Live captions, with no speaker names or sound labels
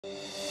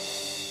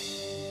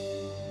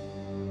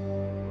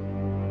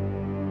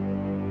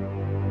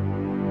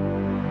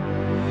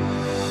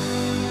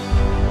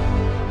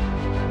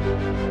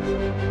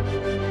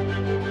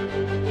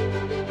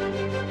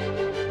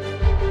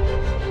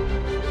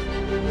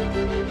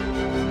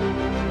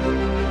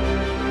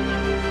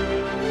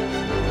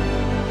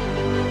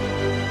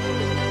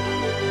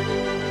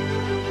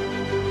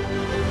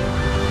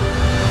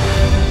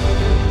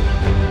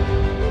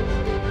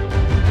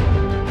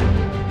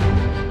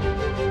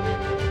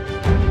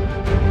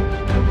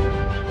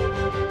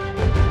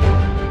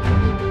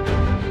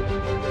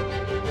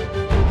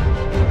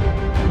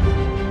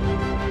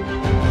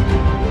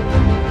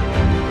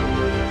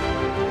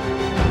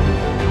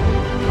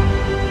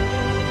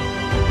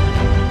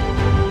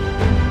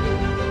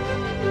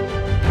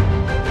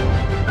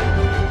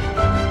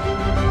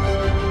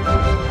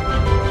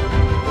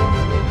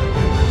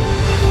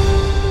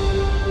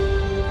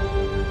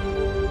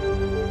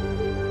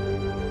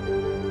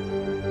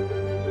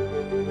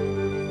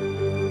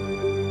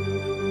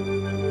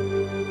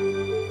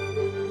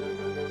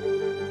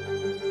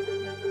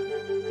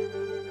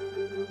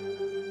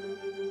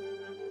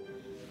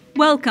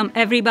Welcome,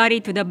 everybody,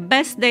 to the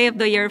best day of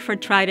the year for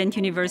Trident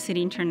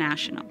University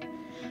International.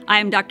 I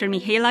am Dr.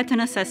 Mihaela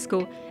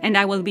Tănăsescu, and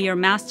I will be your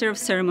Master of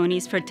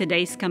Ceremonies for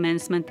today's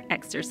commencement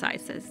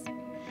exercises.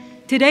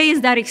 Today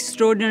is that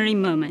extraordinary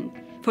moment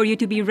for you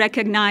to be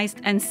recognized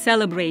and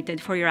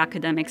celebrated for your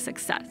academic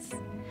success.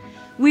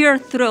 We are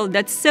thrilled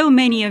that so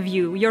many of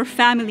you, your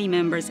family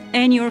members,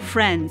 and your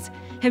friends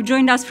have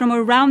joined us from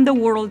around the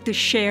world to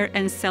share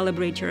and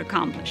celebrate your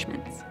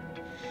accomplishments.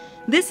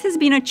 This has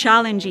been a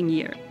challenging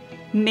year.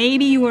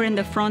 Maybe you were in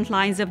the front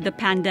lines of the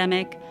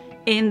pandemic,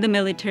 in the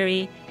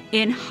military,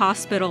 in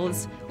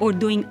hospitals, or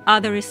doing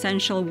other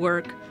essential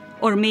work,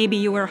 or maybe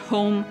you were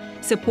home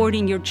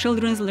supporting your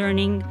children's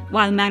learning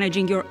while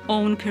managing your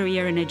own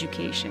career and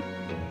education.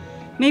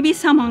 Maybe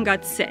someone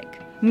got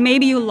sick.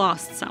 Maybe you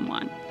lost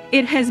someone.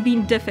 It has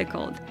been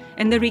difficult,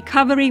 and the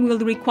recovery will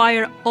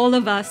require all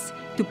of us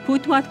to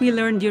put what we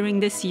learned during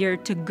this year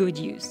to good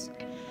use.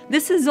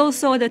 This is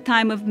also the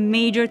time of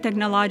major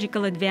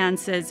technological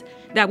advances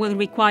that will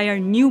require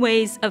new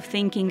ways of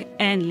thinking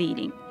and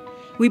leading.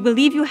 We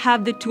believe you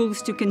have the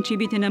tools to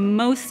contribute in a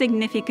most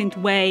significant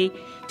way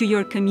to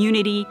your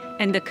community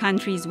and the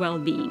country's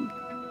well-being.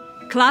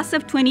 Class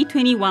of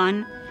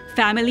 2021,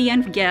 family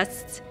and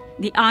guests,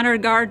 the Honor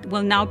Guard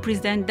will now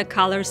present the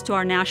colors to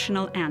our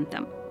national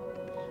anthem.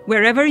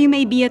 Wherever you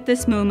may be at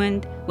this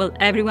moment, will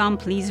everyone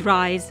please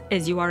rise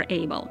as you are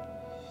able.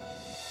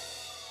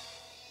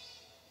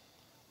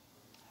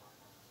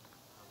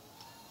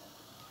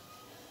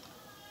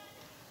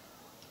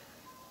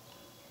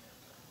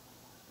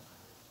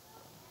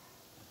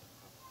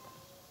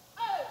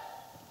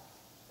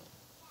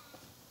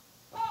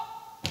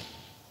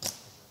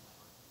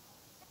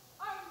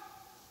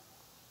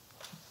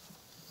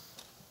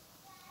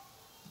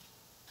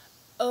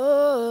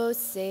 Oh,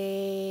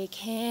 say,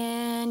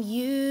 can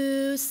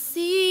you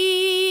see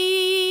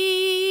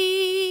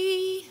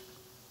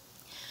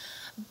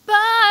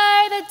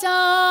by the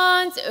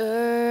dawn's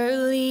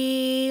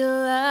early light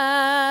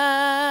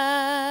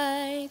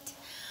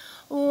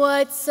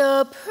what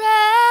so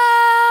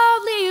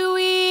proudly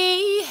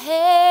we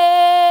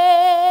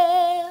hailed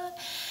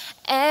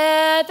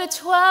at the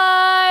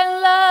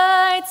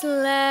twilight's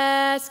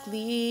last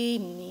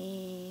gleaming,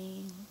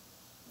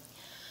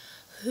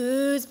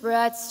 whose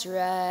broad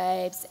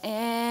stripes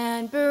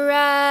and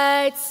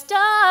bright stars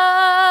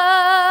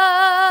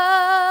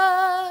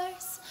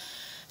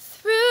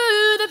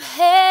through the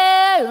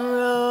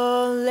perilous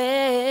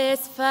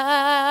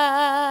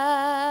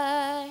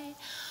fight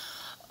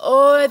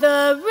o'er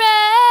the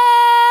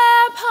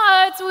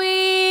ramparts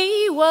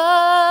we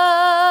watched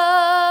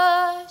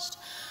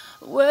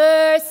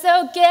were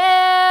so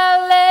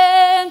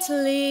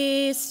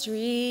gallantly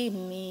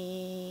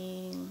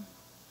streaming,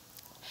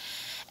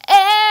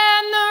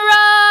 and the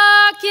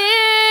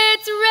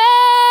rocket's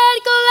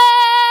red glare,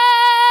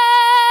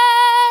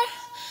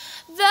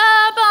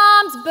 the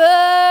bombs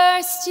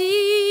bursting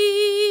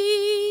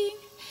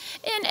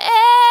in air,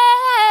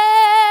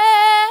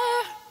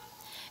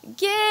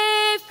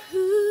 gave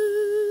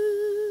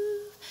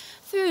proof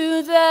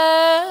through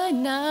the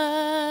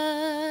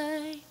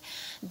night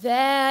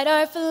that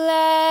our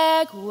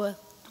flag was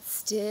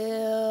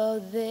still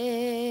there.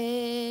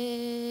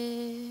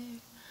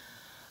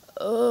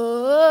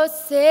 Oh,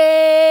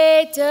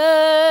 say,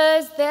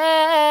 does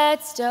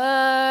that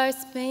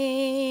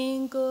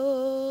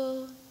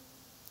star-spangled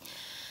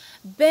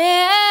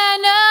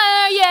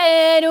banner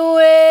yet wave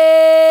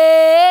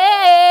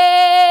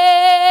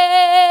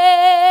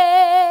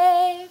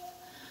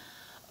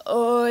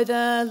o'er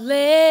the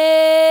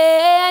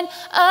land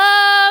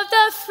of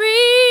the free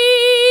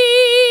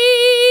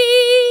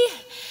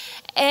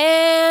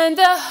and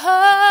the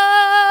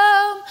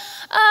home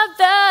of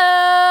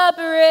the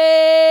brave?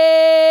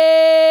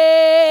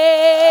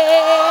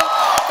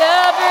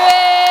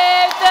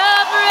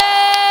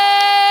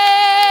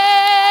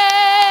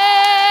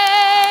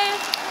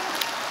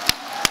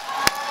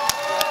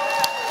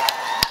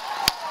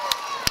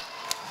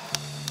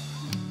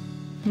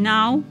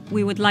 Now,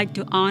 we would like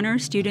to honor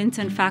students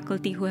and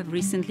faculty who have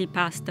recently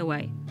passed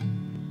away.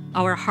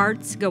 Our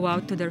hearts go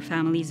out to their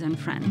families and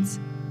friends.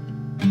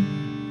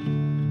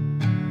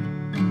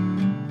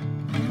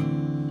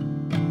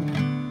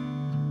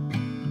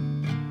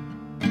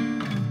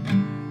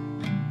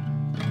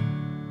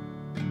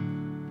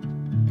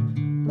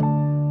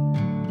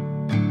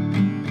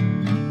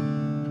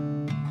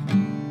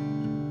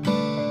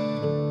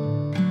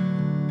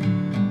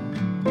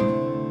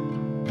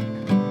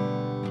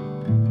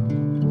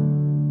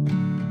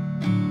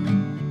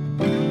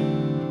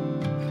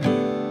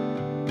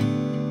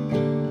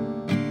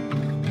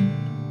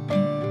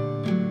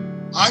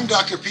 I'm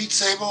Dr. Pete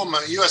Sable. I'm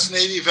a U.S.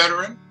 Navy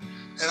veteran,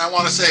 and I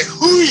want to say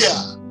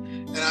hoo-yah!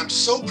 And I'm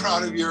so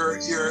proud of your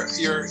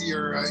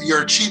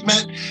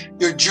achievement.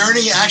 Your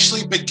journey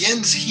actually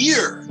begins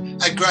here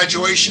at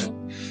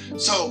graduation.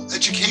 So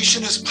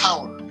education is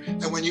power,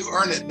 and when you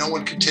earn it, no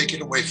one can take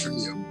it away from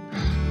you.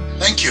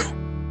 Thank you.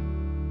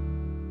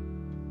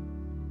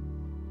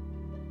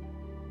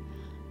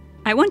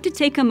 I want to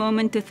take a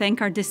moment to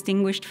thank our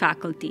distinguished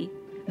faculty,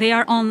 They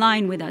are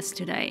online with us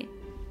today.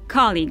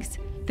 Colleagues,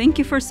 thank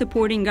you for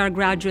supporting our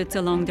graduates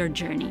along their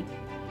journey.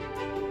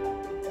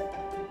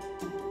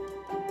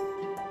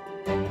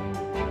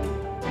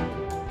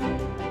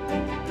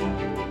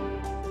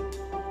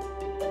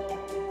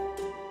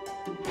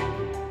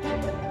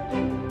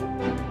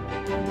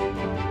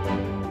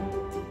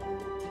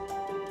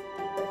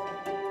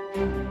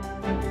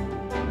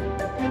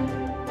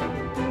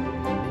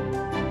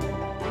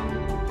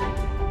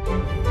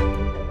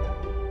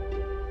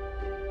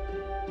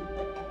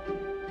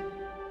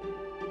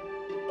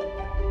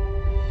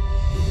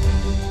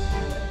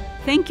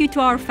 Thank you to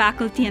our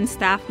faculty and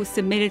staff who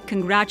submitted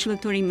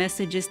congratulatory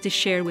messages to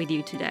share with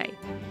you today.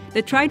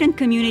 The Trident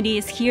community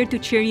is here to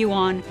cheer you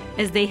on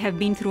as they have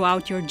been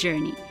throughout your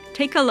journey.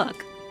 Take a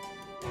look.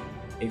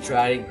 Hey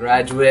Trident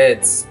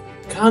graduates,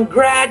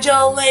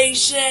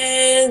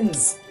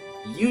 congratulations!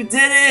 You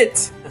did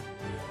it!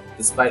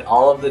 Despite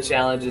all of the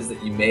challenges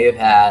that you may have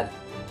had,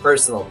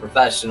 personal,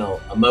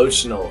 professional,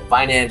 emotional,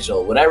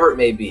 financial, whatever it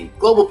may be,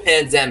 global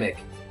pandemic,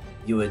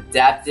 you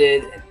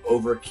adapted and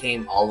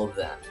overcame all of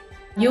them.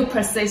 You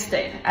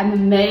persisted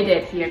and made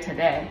it here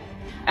today.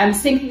 I'm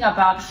thinking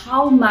about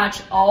how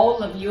much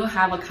all of you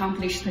have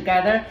accomplished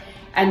together,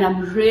 and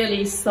I'm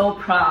really so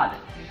proud.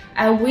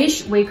 I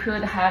wish we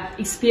could have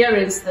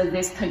experienced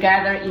this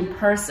together in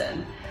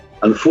person.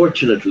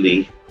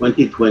 Unfortunately,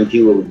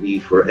 2020 will be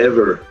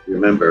forever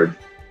remembered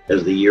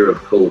as the year of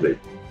COVID,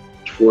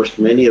 which forced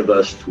many of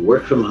us to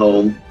work from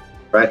home,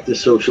 practice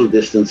social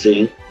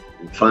distancing,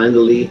 and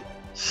finally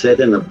set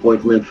an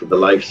appointment for the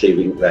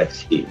life-saving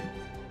vaccine.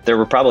 There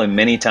were probably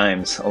many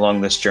times along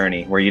this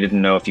journey where you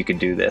didn't know if you could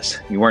do this.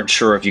 You weren't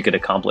sure if you could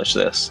accomplish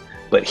this.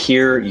 But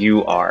here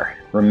you are.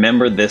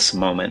 Remember this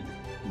moment.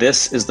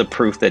 This is the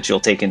proof that you'll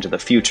take into the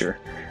future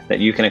that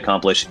you can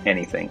accomplish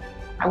anything.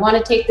 I want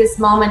to take this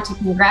moment to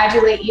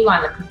congratulate you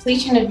on the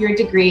completion of your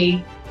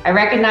degree. I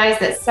recognize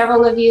that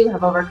several of you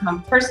have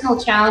overcome personal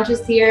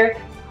challenges here,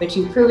 but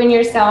you've proven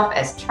yourself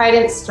as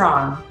Trident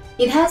strong.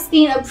 It has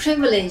been a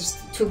privilege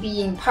to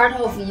be in part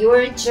of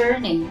your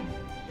journey.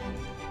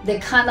 The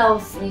kind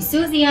of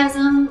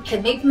enthusiasm,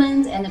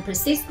 commitment, and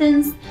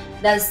persistence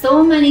that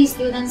so many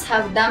students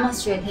have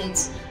demonstrated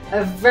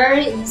are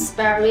very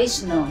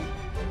inspirational.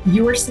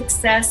 Your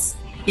success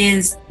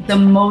is the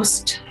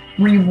most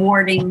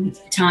rewarding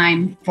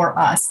time for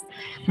us.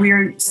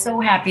 We're so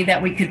happy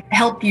that we could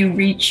help you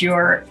reach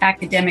your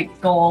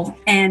academic goal.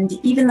 And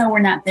even though we're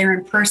not there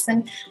in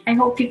person, I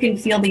hope you can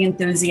feel the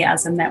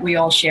enthusiasm that we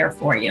all share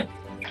for you.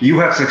 You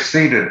have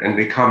succeeded in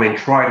becoming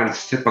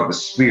Trident's tip of the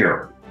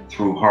spear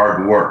through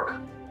hard work.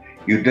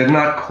 You did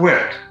not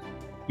quit.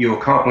 You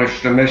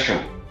accomplished the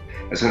mission.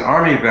 As an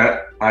Army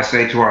vet, I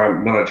say to our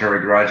military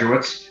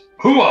graduates,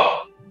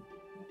 hooah!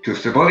 To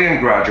civilian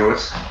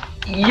graduates,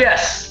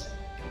 yes!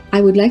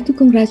 I would like to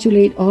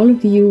congratulate all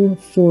of you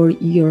for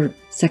your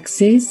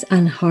success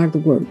and hard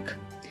work.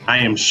 I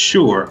am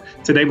sure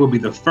today will be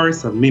the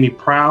first of many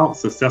proud,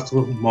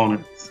 successful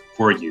moments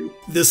for you.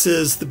 This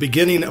is the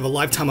beginning of a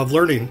lifetime of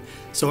learning,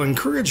 so I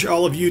encourage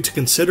all of you to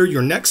consider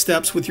your next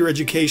steps with your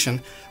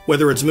education,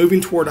 whether it's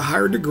moving toward a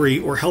higher degree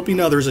or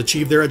helping others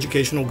achieve their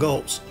educational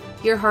goals.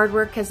 Your hard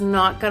work has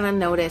not gone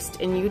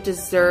unnoticed, and you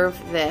deserve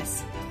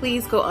this.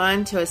 Please go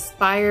on to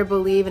aspire,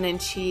 believe, and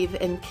achieve,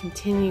 and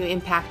continue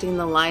impacting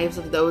the lives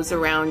of those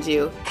around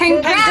you.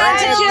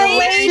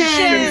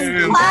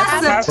 Congratulations,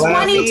 class of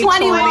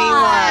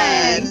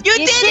 2021! You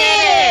did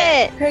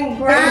it!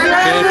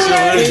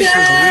 Congratulations!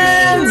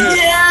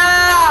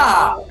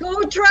 Yeah!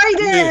 Go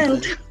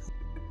Trident!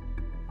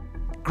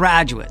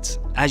 Graduates,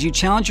 as you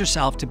challenge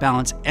yourself to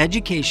balance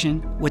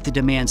education with the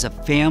demands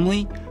of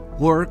family,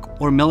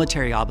 work, or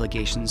military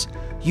obligations,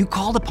 you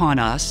called upon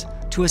us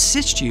to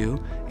assist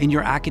you in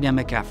your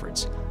academic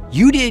efforts.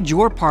 You did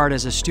your part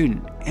as a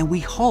student, and we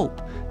hope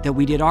that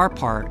we did our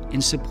part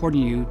in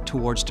supporting you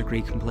towards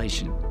degree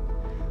completion.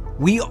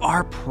 We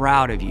are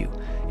proud of you,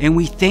 and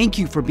we thank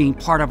you for being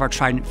part of our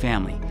Trident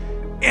family.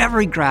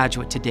 Every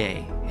graduate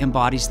today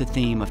embodies the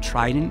theme of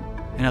Trident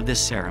and of this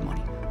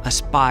ceremony: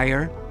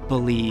 aspire,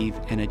 believe,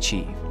 and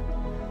achieve.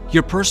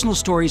 Your personal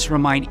stories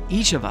remind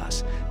each of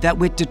us that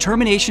with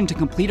determination to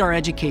complete our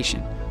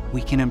education,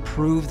 we can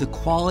improve the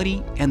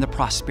quality and the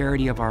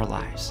prosperity of our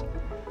lives.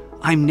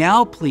 I'm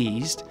now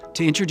pleased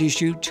to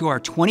introduce you to our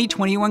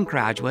 2021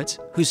 graduates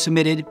who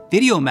submitted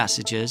video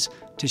messages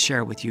to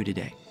share with you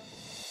today.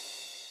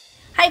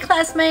 Hi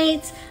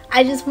classmates,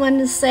 I just wanted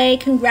to say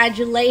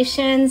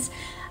congratulations.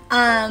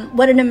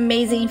 What an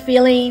amazing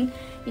feeling.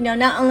 You know,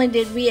 not only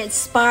did we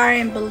aspire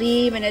and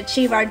believe and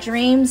achieve our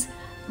dreams,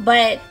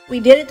 but we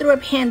did it through a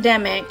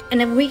pandemic.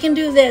 And if we can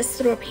do this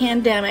through a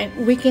pandemic,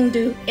 we can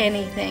do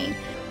anything.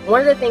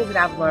 One of the things that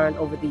I've learned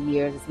over the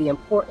years is the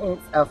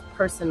importance of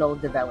personal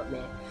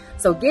development.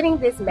 So getting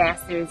this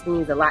master's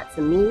means a lot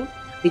to me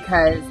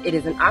because it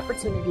is an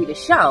opportunity to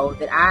show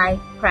that I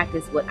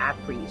practice what I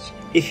preach.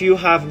 If you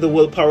have the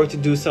willpower to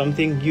do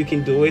something, you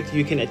can do it,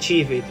 you can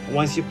achieve it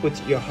once you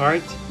put your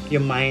heart,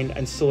 your mind,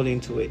 and soul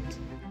into it.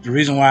 The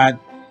reason why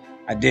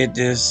I did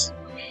this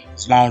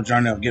long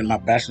journey of getting my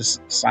bachelor's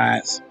of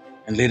science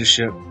and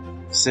leadership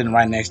sitting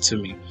right next to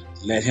me.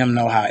 Let him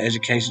know how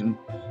education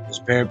is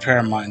very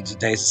paramount in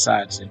today's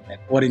society.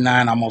 At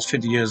 49, almost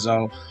 50 years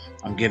old,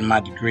 I'm getting my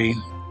degree.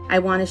 I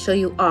want to show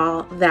you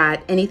all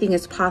that anything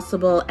is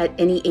possible at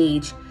any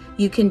age.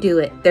 You can do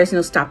it. There's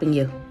no stopping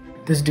you.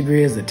 This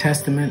degree is a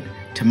testament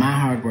to my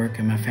hard work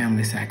and my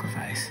family's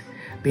sacrifice.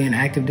 Being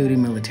active duty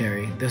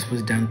military, this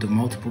was done through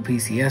multiple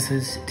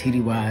PCSs,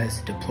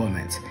 TDYs,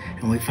 deployments,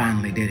 and we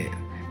finally did it.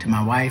 To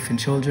my wife and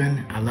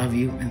children, I love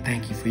you and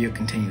thank you for your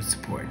continued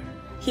support.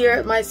 Here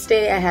at my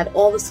stay, I had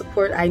all the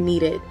support I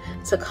needed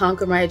to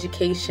conquer my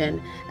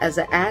education as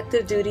an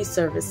active duty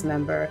service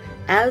member,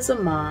 as a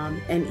mom,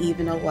 and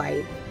even a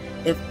wife.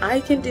 If I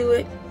can do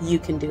it, you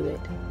can do it.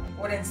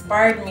 What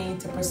inspired me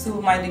to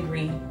pursue my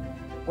degree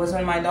was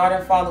when my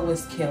daughter's father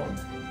was killed,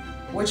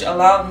 which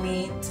allowed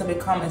me to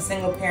become a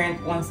single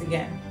parent once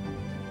again.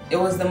 It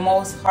was the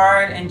most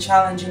hard and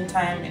challenging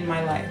time in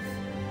my life.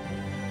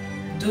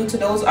 Due to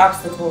those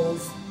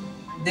obstacles,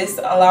 this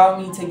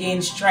allowed me to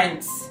gain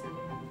strength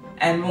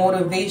and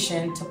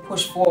motivation to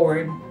push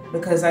forward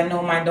because I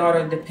know my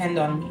daughter depends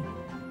on me.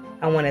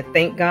 I want to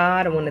thank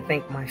God. I want to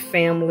thank my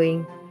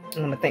family. I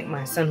want to thank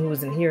my son who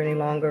isn't here any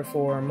longer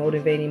for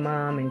motivating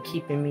Mom and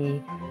keeping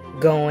me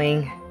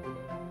going.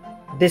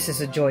 This is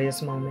a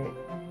joyous moment,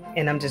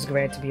 and I'm just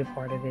glad to be a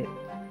part of it.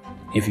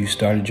 If you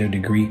started your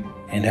degree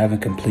and haven't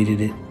completed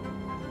it,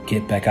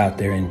 get back out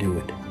there and do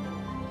it.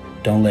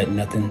 Don't let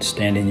nothing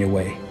stand in your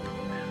way.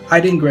 I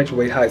didn't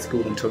graduate high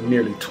school until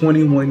nearly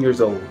 21 years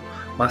old.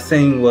 My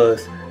saying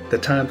was, the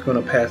time's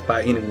going to pass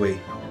by anyway.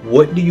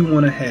 What do you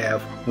want to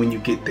have when you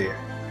get there?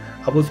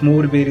 I was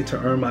motivated to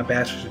earn my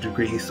bachelor's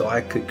degree so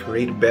I could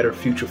create a better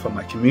future for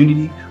my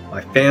community,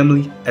 my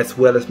family, as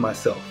well as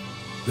myself.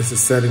 This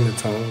is setting the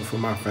tone for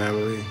my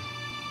family.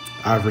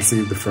 I've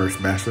received the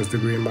first bachelor's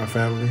degree in my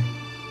family,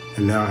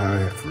 and now I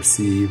have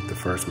received the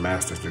first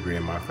master's degree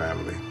in my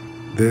family.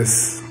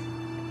 This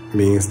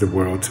means the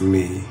world to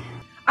me.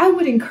 I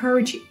would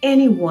encourage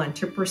anyone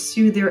to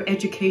pursue their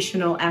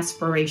educational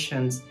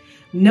aspirations.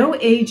 No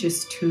age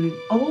is too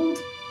old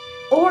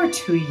or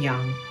too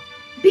young.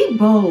 Be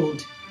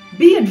bold,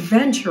 be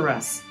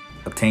adventurous.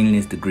 Obtaining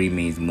this degree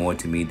means more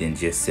to me than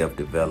just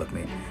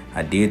self-development.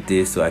 I did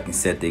this so I can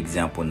set the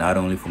example not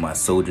only for my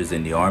soldiers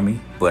in the Army,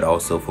 but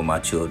also for my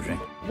children.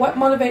 What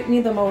motivates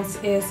me the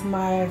most is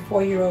my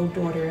 4-year-old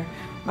daughter,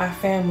 my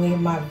family,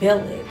 my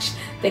village.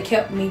 They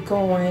kept me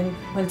going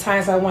when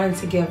times I wanted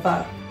to give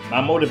up. My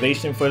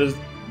motivation for this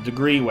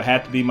degree would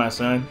have to be my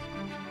son.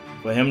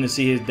 For him to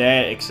see his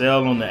dad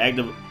excel on the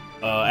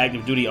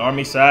active duty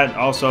Army side,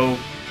 also,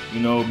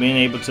 being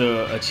able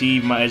to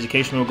achieve my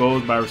educational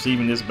goals by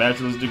receiving this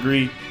bachelor's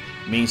degree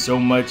means so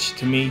much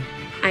to me.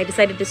 I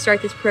decided to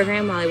start this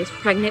program while I was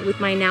pregnant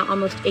with my now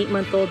almost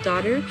 8-month-old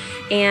daughter,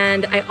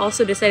 and I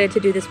also decided to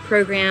do this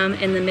program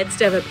in the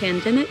midst of a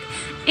pandemic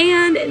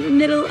and in the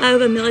middle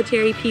of a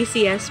military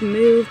PCS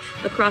move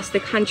across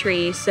the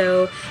country.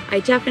 So I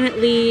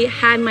definitely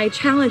had my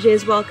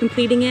challenges while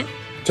completing it.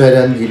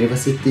 Trident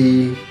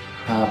University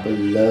have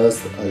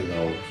lost a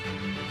lot,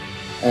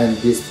 and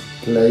this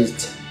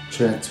place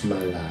changed my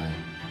life.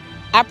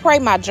 I pray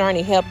my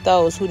journey help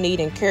those who need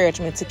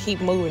encouragement to keep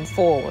moving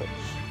forward.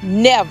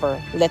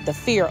 Never let the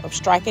fear of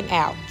striking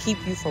out keep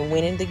you from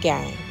winning the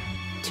game.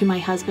 To my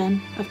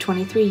husband of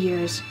 23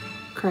 years,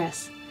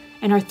 Chris,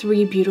 and our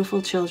 3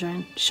 beautiful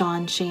children,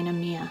 Sean, Shane, and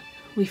Mia,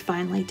 we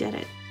finally did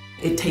it.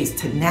 It takes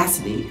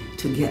tenacity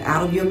to get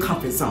out of your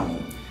comfort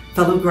zone.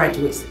 Fellow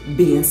graduates,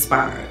 be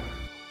inspired.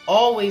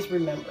 Always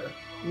remember,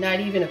 not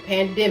even a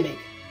pandemic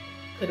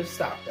could have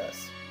stopped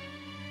us.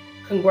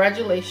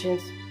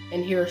 Congratulations,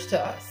 and here's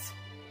to us.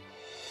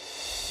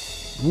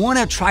 One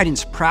of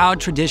Trident's proud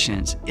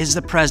traditions is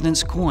the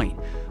President's Coin,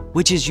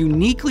 which is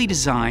uniquely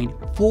designed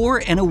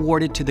for and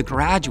awarded to the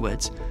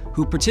graduates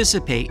who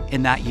participate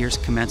in that year's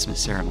commencement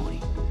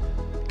ceremony.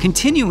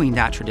 Continuing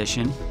that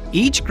tradition,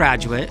 each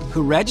graduate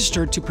who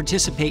registered to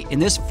participate in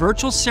this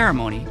virtual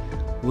ceremony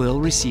will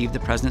receive the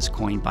President's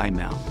Coin by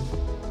mail.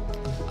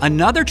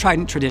 Another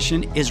Trident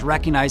tradition is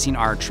recognizing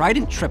our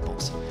Trident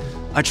triples.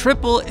 A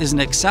triple is an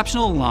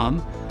exceptional alum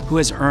who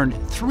has earned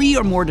 3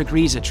 or more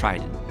degrees at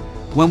Trident.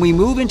 When we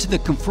move into the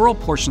conferral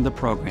portion of the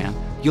program,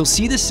 you'll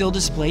see the seal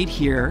displayed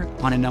here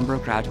on a number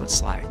of graduate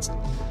slides.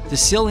 The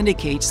seal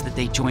indicates that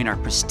they join our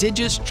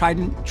prestigious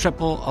Trident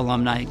Triple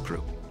alumni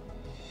group.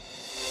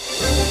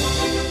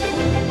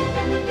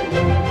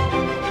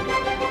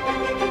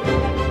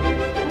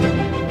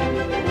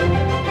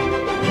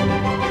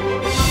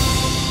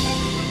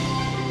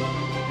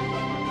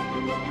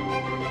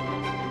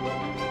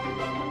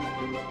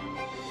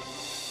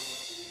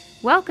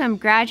 Welcome,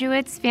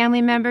 graduates,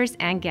 family members,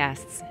 and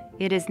guests.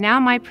 It is now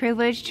my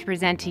privilege to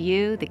present to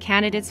you the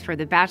candidates for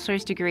the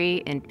bachelor's degree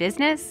in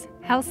Business,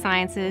 Health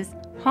Sciences,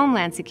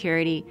 Homeland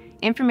Security,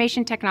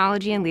 Information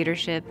Technology and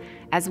Leadership,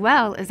 as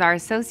well as our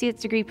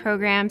associate's degree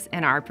programs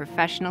and our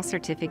professional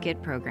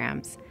certificate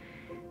programs.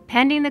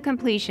 Pending the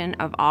completion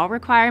of all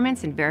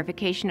requirements and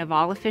verification of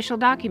all official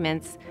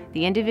documents,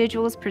 the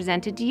individuals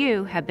presented to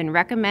you have been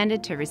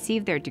recommended to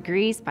receive their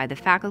degrees by the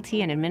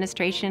faculty and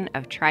administration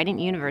of Trident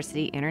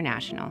University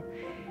International.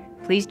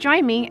 Please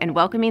join me in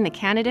welcoming the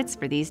candidates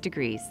for these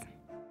degrees.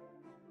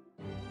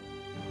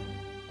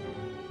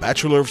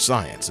 Bachelor of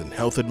Science in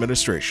Health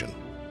Administration.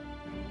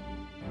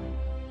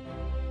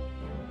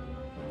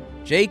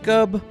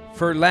 Jacob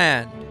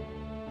Furland.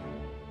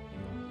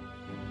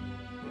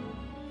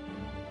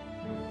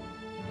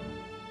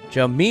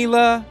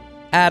 Jamila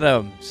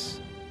Adams.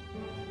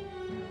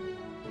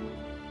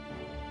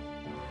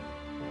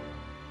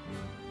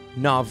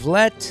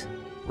 Novlet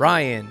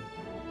Ryan.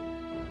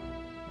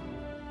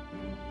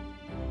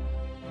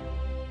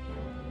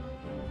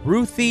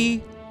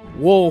 Ruthie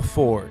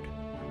Wolford.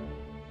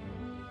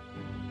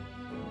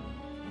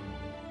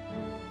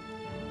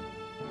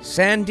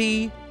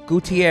 Sandy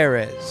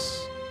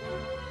Gutierrez.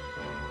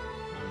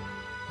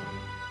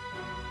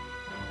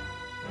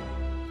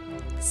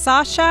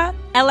 Sasha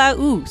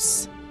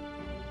Elaus.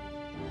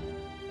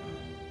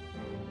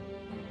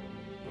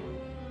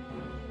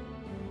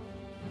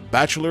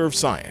 Bachelor of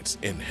Science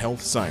in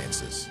Health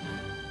Sciences.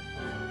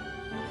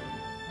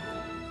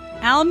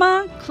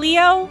 Alma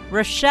Cleo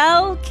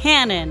Rochelle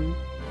Cannon.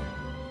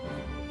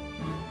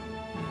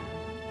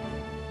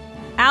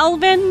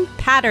 Alvin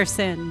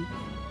Patterson.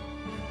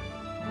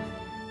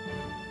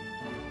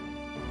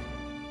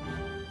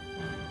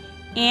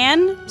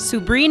 Anne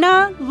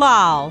Subrina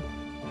Lal.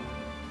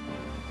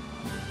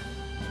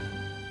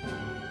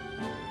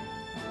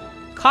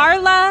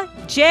 Carla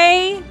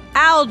J.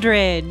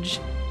 Aldridge.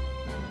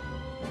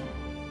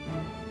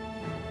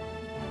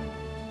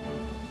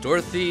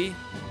 Dorothy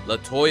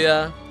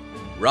Latoya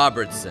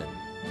Robertson.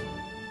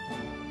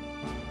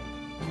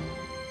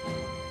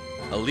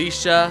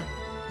 Alicia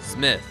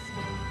Smith.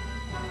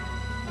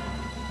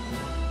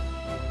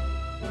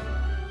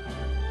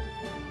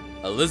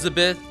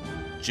 Elizabeth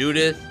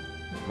Judith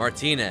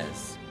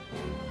Martinez.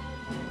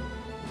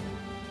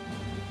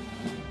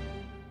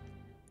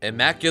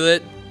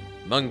 Immaculate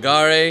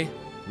Mangare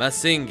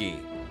Masingi.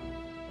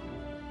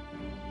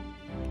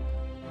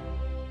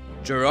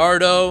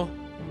 Gerardo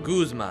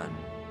Guzman.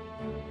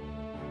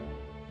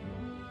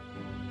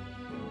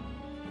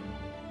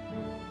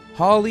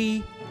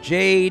 Holly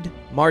Jade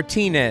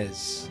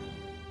Martinez.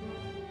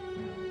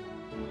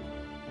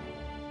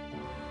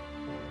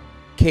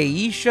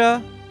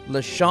 Keisha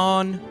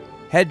LaShawn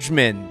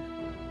Hedgeman.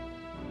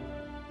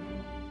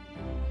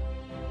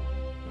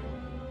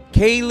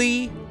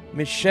 Kaylee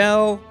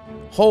Michelle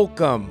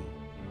Holcomb.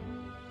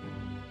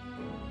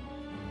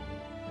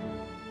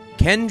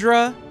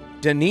 Kendra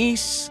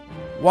Denise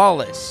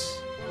Wallace.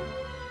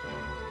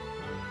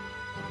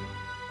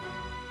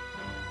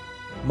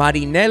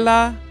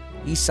 Marinela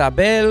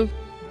Isabel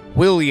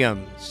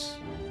Williams.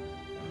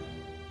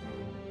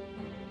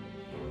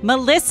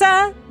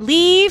 Melissa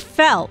Lee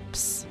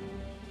Phelps.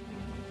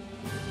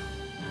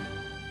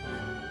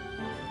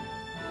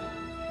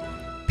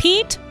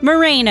 Pete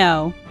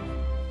Moreno.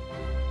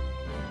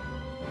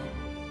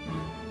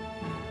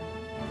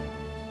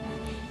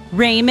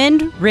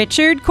 Raymond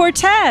Richard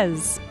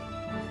Cortez.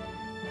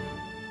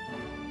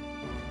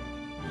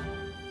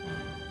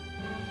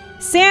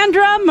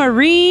 Sandra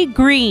Marie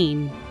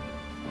Green.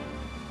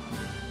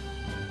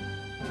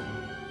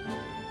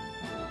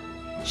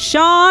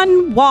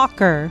 Sean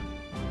Walker.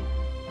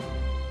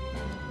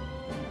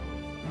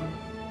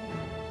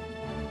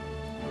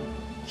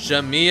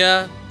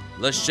 Shamia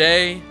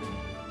Lachey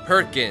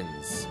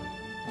Perkins.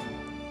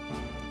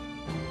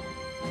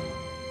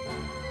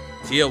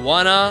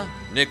 Tijuana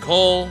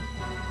Nicole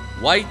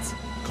White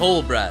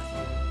Colbreth.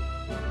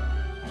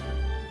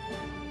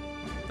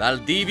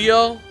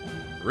 Valdivio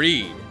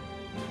Reed.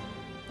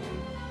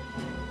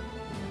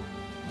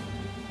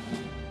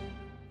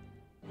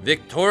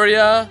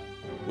 Victoria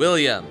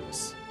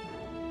Williams.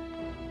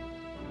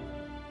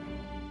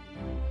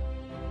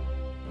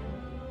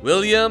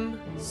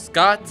 William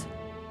Scott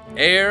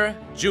Ayer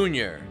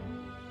Jr.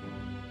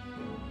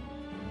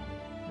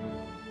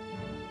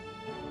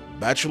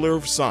 Bachelor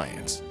of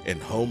Science in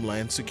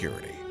Homeland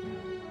Security.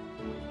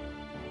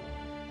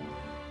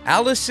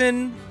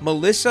 Allison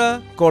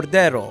Melissa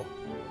Cordero.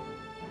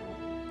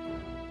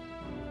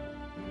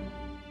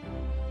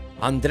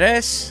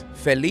 Andrés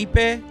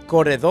Felipe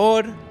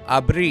Corredor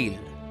Abril.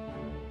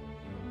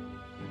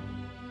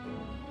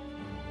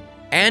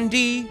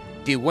 Andy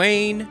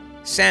Dwayne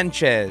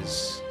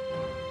Sanchez.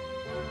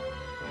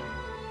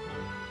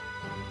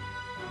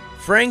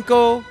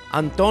 Franco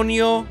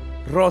Antonio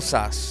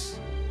Rosas.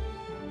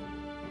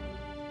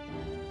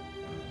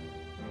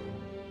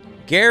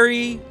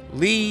 Gary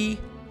Lee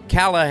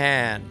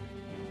Callahan.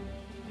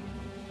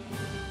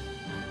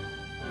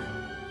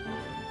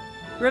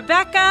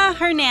 Rebecca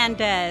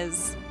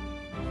Hernandez.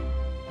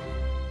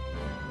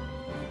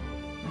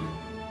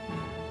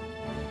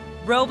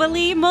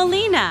 Robalee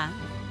Molina.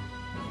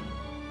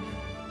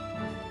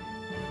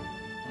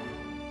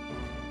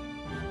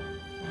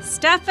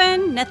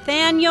 Stephan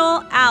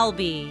Nathaniel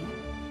Albee.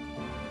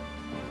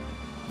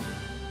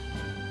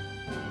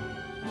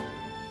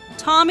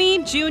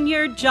 Tommy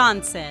Jr.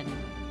 Johnson.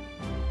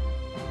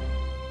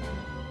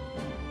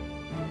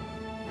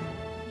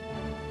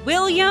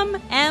 William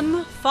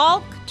M.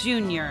 Falk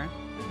Jr.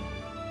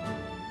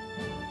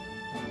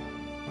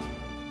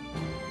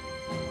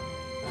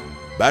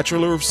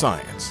 Bachelor of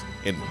Science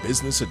in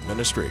Business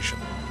Administration.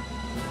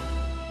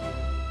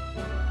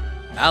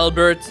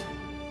 Albert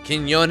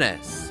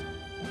Quinones.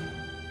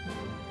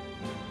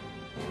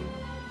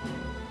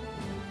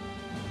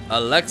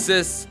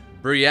 Alexis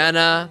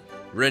Brianna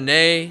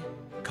Renee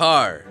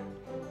Carr.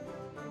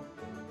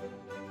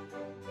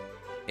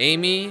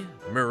 Amy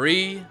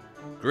Marie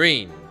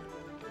Green.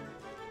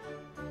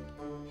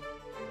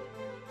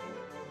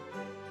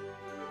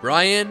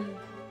 Brian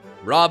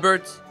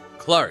Robert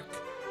Clark.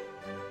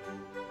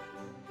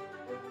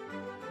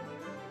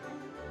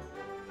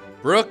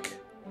 Brooke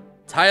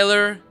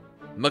Tyler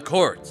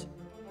McCourt.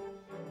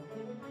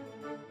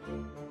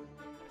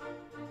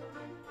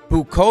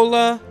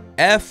 Bukola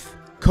F.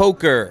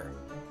 Coker.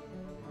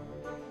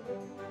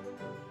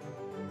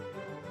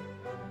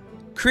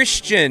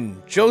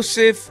 Christian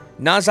Joseph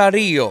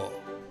Nazario.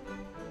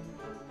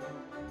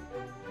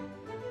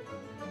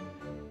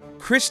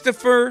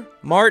 Christopher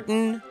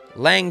Martin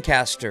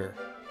Lancaster.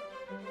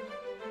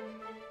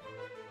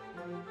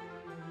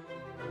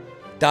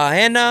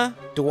 Diana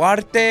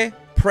Duarte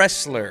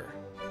Pressler.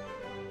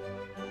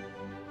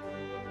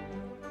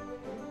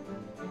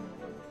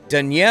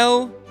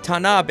 Danielle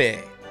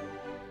Tanabe.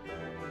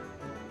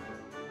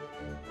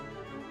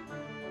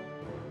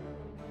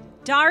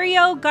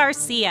 Dario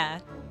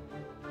Garcia.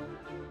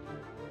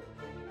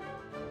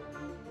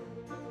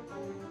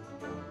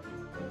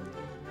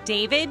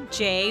 David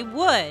J.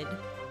 Wood.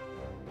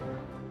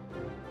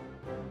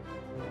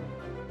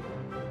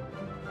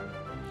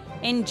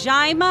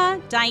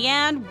 Njima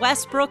Diane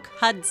Westbrook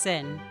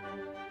Hudson.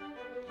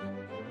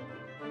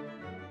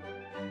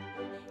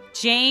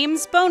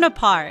 James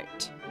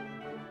Bonaparte.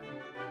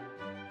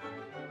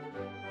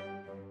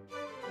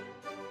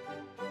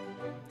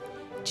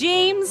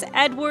 James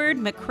Edward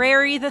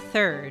McCrary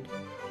III.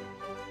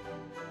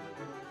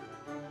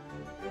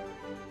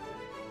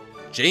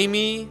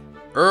 Jamie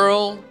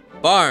Earl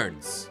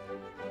Barnes.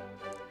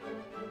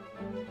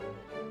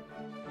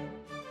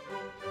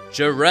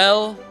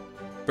 Jarrell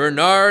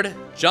Bernard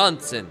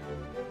Johnson.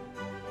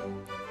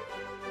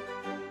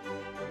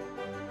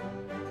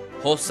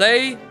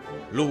 Jose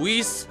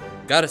Luis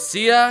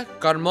Garcia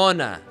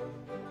Carmona.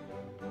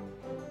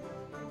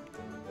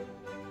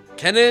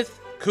 Kenneth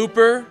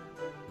Cooper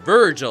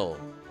Virgil.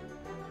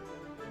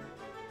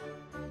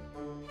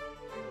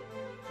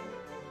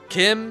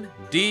 Kim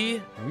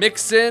D.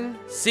 Mixon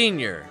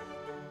Sr.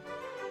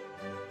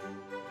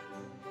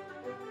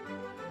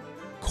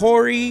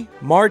 Corey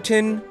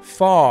Martin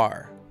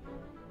Farr.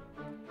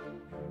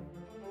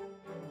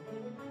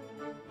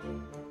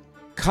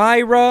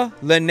 Kyra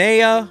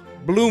Linnea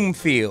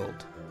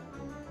Bloomfield.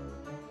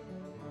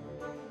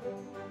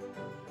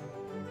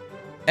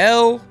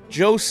 L.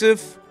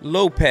 Joseph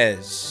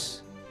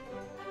Lopez.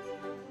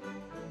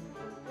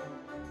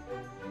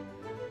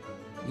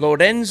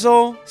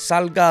 Lorenzo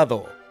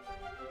Salgado.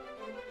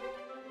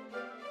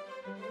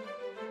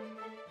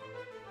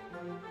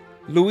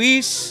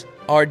 Luis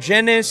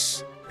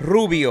Argenis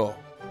Rubio.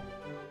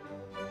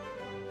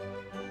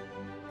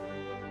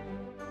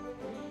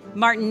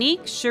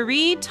 Martinique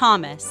Cherie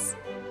Thomas.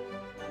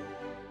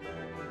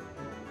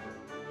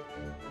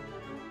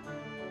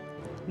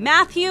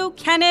 Matthew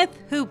Kenneth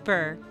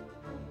Hooper.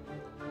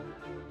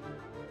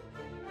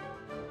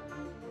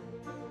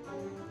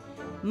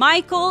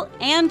 Michael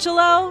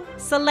Angelo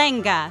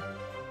Salenga.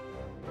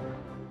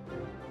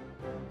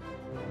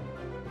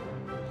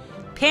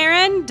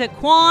 Perrin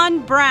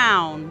Daquan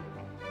Brown.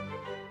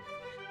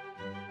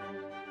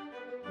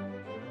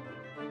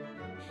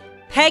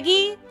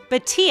 Peggy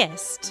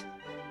Batiste.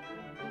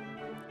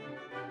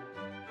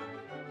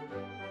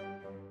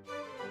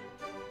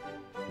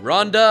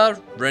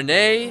 Rhonda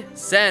Renee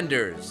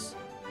Sanders.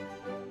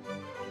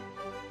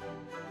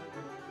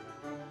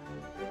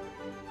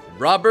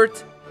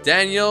 Robert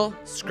Daniel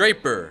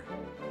Scraper.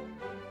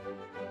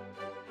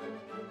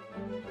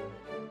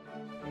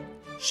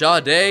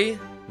 Sade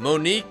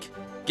Monique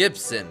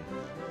Gibson.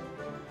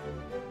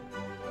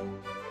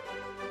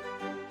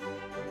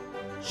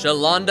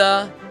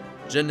 Shalonda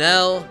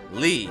Janelle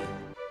Lee.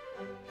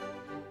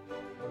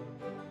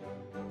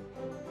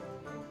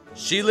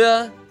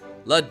 Sheila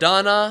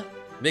LaDonna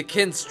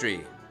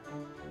McKinstry.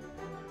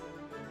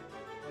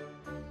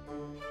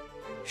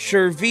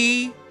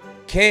 Shervie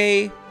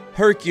K.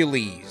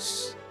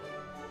 Hercules.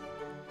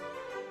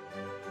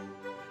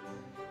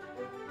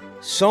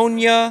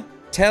 Sonia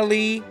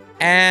Telly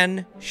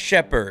Ann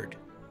Shepard.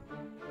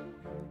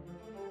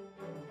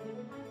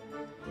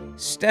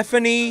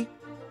 Stephanie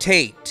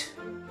Tate.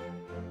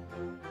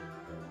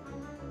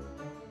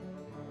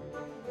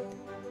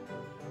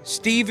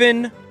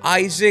 Stephen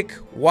Isaac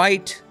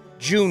White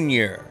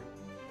Jr.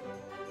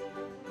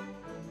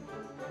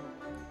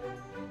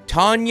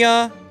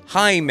 Tanya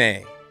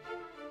Jaime.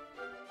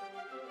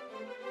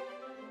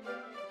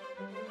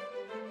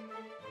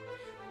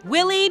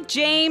 Willie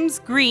James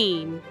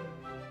Green.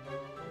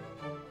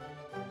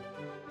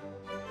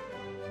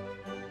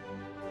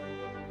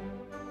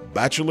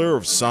 Bachelor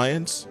of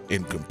Science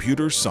in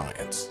Computer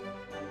Science.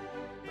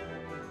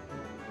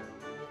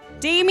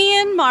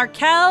 Damian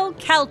Markel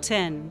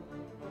Kelton.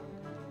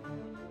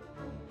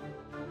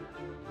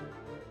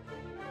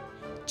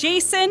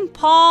 Jason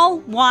Paul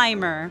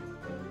Weimer.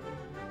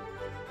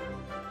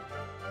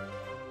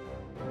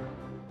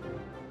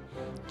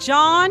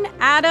 John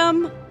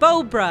Adam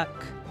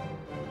Bobrook.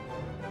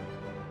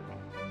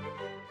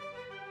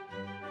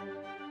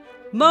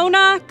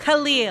 Mona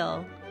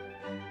Khalil.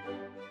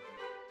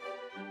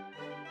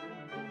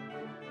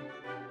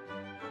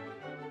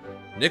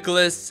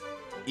 Nicholas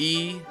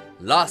E.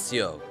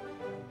 Lacio.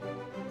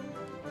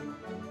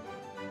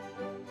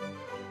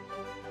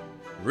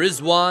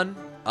 Rizwan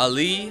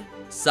Ali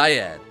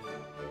Syed.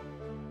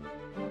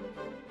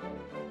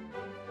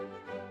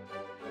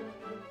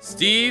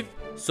 Steve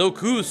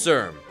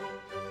Sokuserm.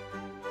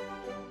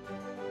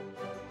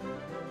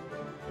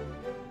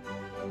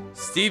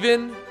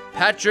 Stephen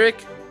Patrick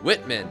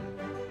Whitman.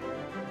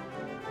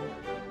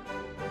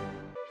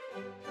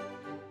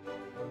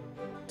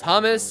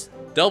 Thomas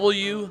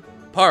W.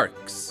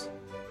 Parks.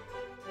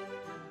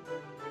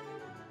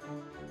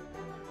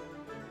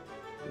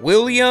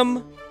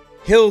 William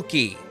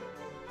Hilke.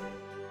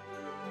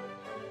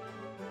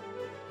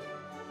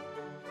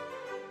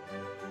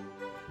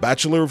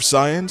 Bachelor of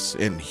Science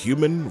in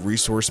Human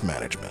Resource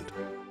Management.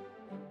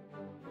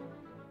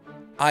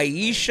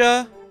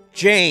 Aisha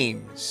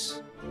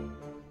James.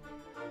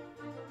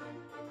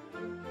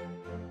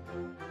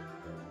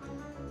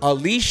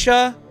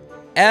 Alicia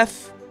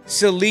F.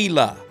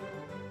 Salila.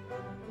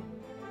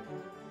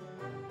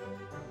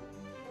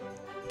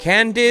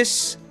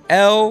 Candice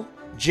L.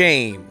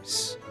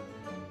 James.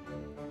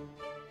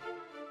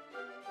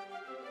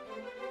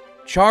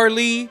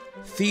 Charlie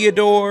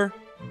Theodore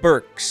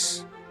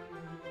Burks.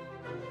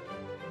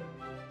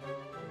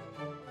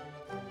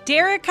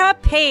 Derica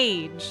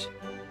Page.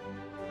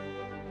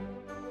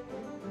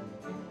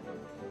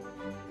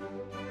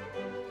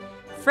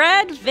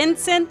 Fred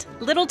Vincent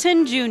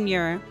Littleton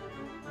Jr.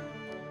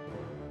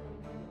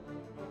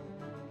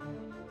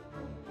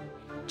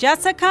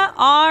 Jessica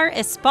R.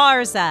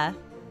 Esparza.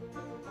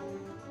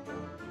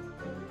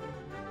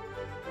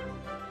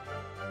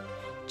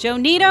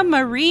 Jonita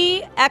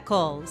Marie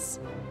Eccles.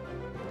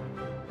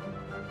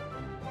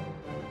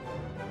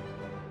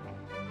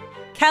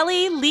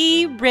 Kelly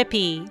Lee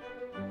Rippey.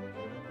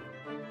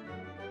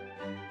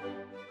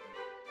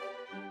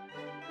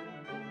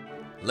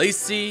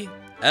 Lacey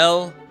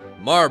L.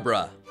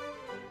 Marbra.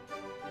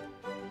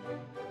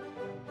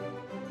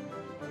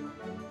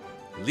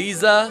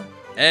 Lisa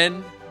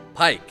N.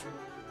 Pike.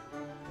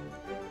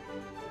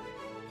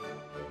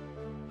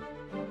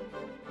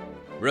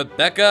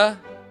 Rebecca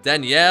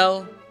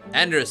Danielle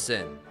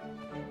Anderson.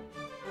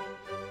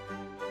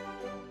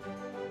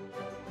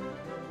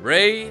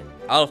 Ray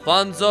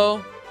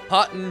Alfonso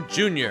Potton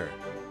Jr.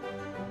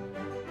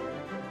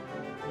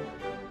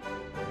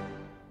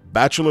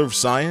 Bachelor of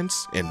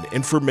Science in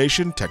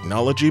Information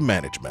Technology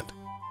Management.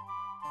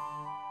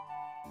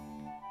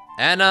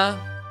 Anna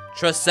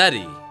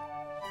Trassetti.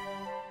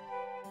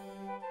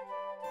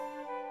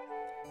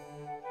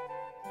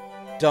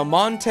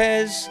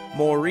 Damontes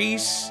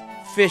Maurice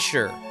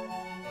Fisher.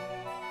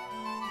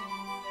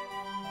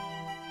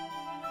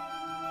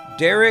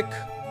 Derek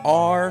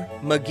R.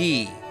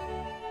 McGee.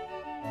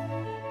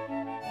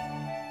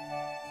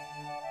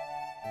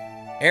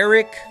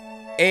 Eric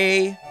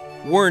A.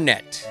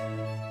 Wernett.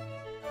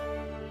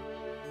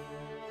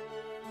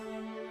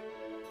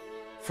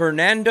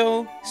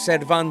 Fernando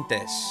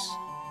Cervantes.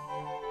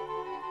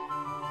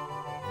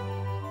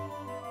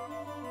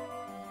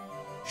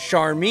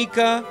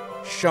 Sharmika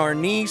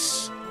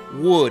Sharnice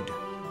Wood.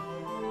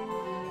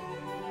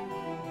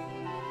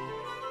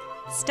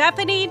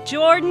 Stephanie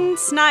Jordan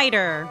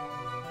Snyder.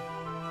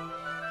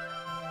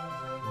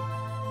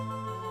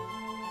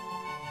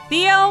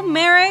 Theo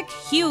Merrick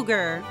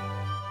Huger.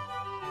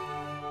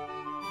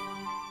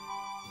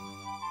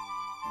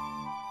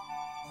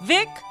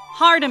 Vic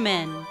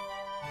Hardiman.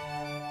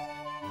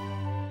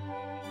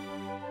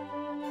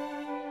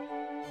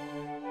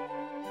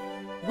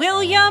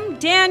 William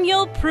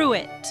Daniel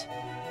Pruitt.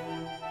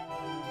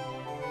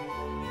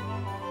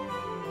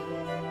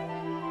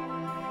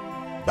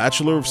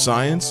 Bachelor of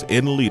Science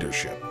in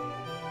Leadership.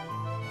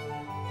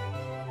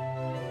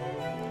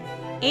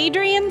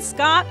 Adrian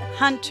Scott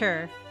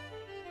Hunter.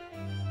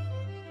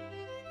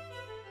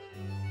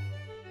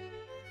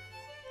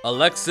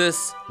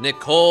 Alexis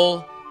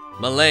Nicole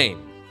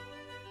Mullane.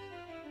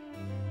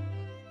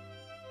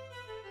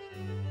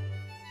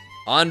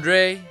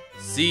 Andre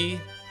C.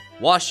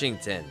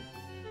 Washington.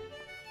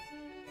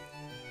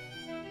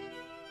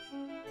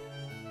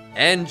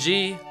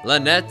 Angie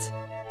Lynette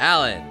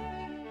Allen.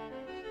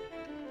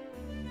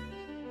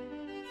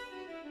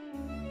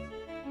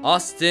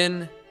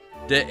 Austin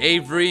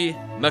DeAvery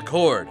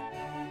McCord.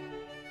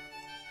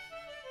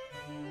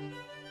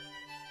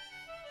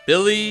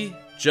 Billy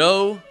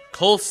Joe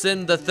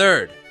Colson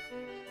III.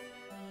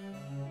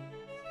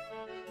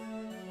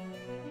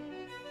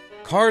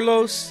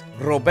 Carlos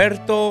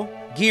Roberto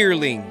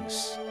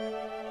Geerlings,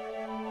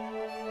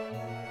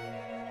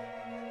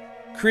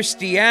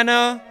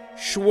 Christiana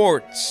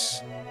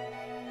Schwartz,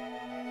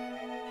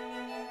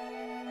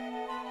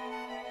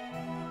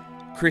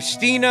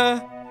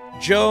 Christina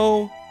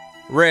Jo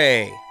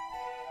Ray,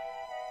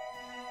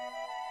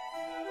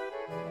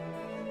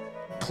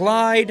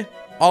 Clyde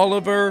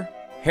Oliver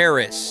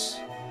Harris,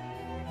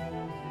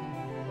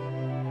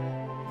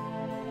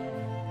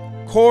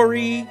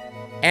 Corey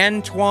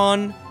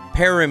Antoine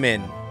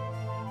Perriman,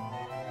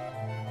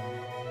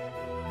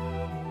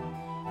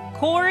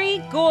 Corey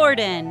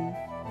Gordon,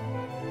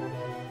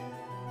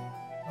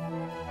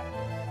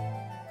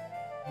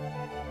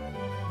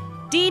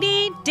 Dee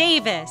Dee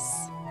Davis,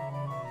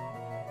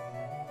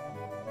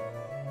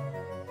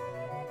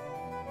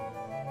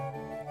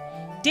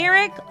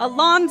 Derek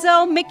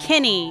Alonzo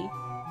McKinney,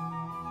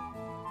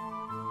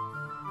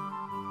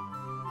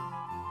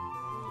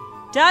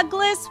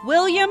 Douglas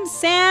William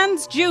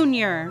Sands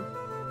Jr.,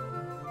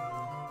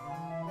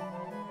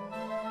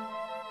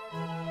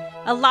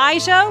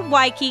 Elijah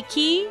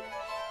Waikiki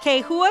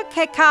Kehua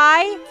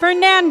Kekai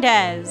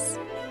Fernandez,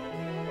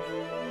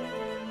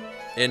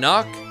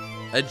 Enoch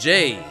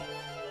Ajay,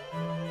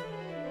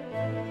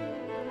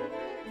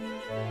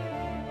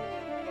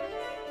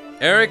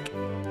 Eric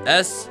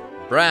S.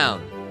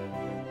 Brown,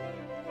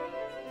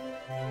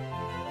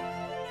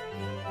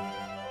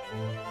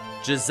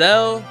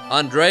 Giselle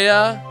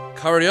Andrea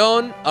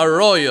Carrion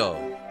Arroyo,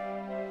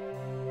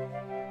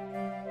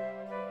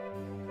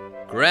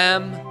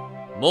 Graham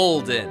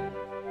Molden,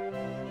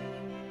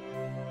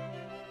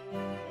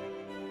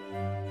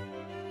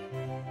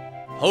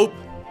 Hope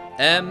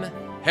M.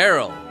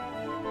 Harrell,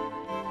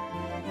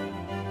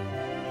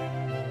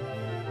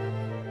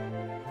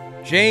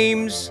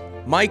 James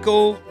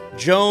Michael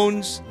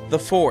Jones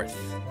IV,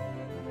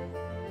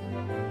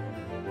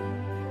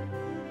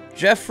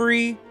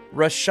 Jeffrey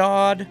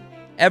Rashad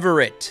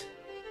Everett,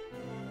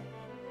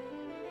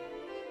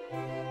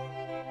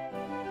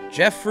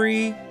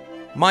 Jeffrey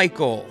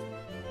Michael,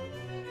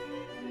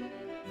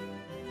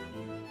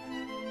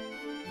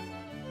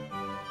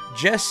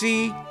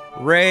 Jesse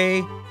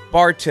Ray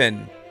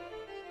Barton,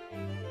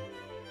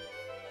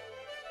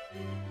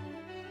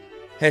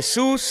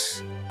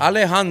 Jesus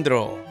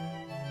Alejandro,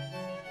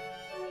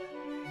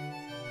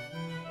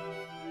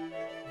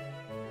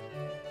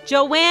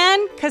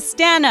 Joanne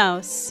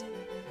Castanos,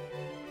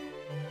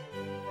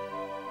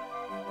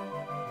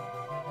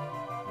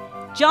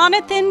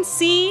 Jonathan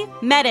C.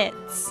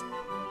 Meditz,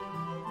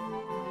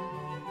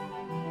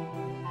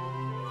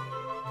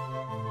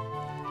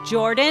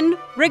 Jordan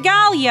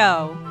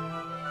Regalio,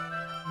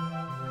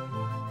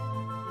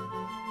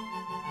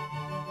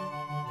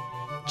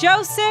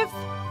 Joseph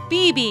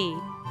Beebe,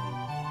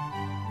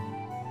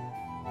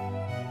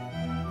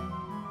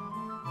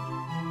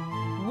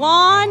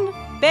 Juan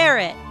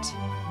Barrett,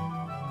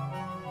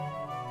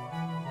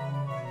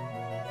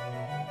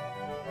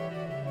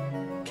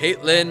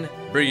 Caitlin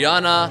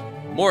Brianna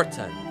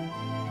Morton,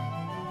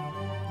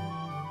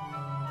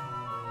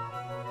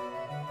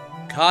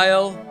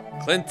 Kyle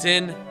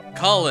Clinton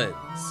Collins,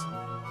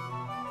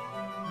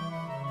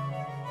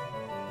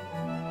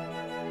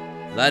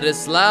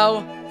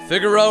 Ladislao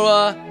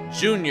Figueroa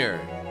Jr.,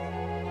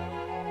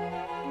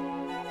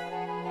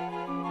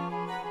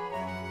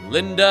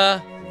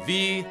 Linda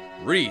V.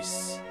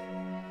 Reese,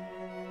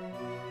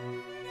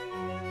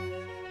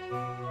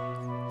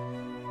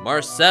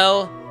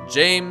 Marcel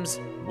James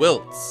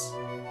Wiltz,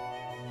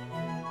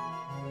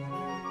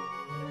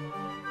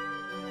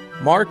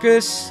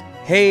 Marcus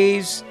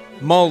Hayes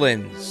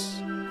Mullins,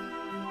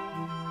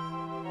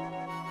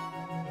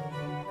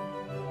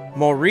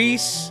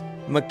 Maurice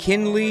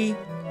McKinley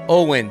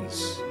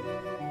Owens,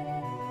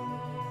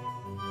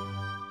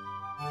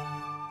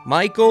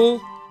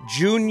 Michael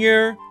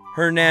Jr.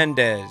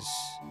 Hernandez,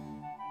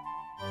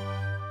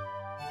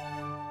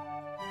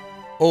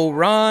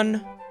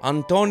 Oran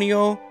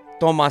Antonio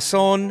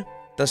Tomason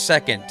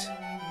II,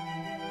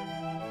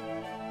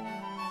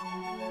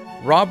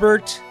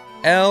 Robert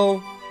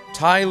L.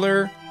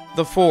 Tyler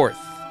IV,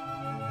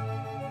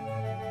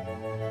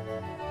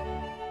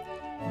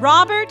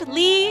 Robert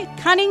Lee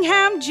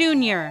Cunningham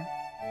Jr.,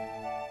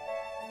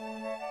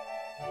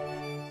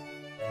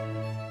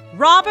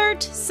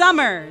 Robert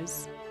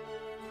Summers,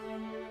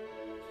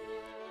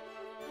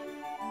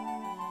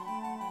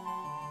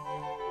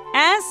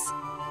 S.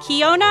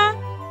 Kiona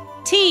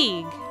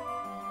Teague,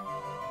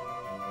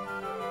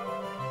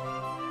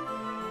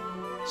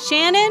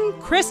 Shannon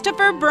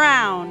Christopher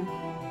Brown,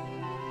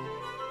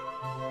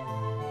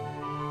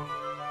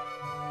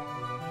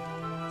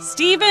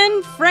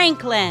 Stephen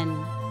Franklin,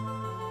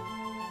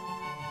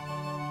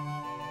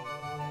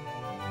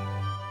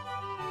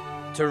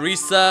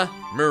 Teresa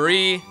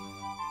Marie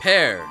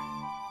Pear,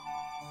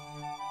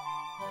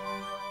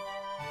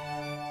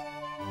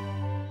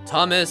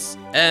 Thomas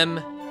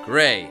M.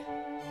 Gray,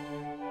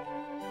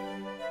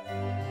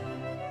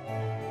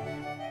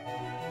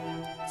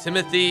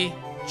 Timothy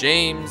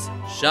James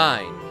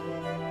Shine,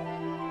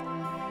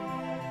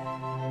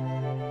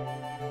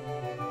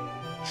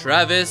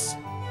 Travis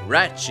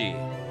Ratchie.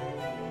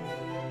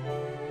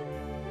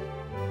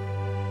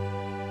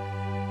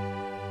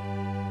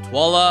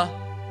 Twala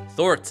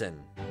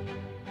Thornton.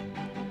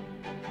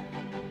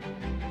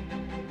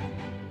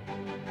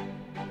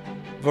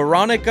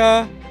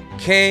 Veronica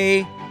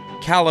K.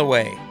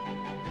 Calloway.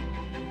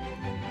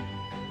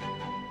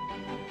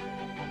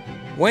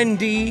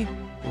 Wendy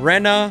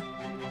Renna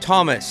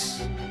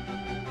Thomas.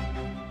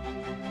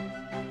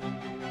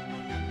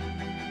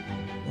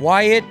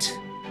 Wyatt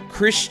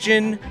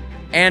Christian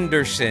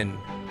Anderson.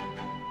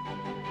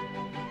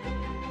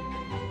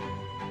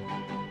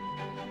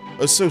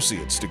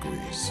 Associate's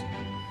degrees.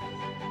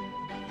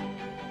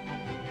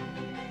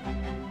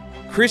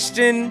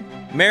 Kristen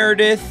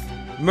Meredith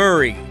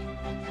Murray.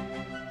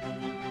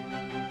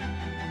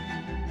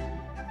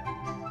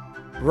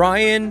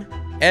 Ryan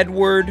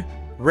Edward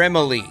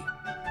Remily.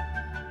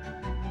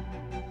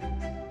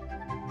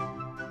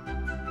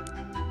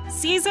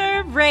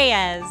 Cesar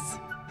Reyes.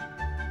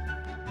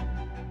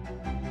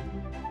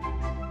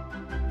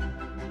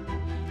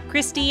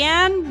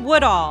 Christiane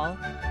Woodall.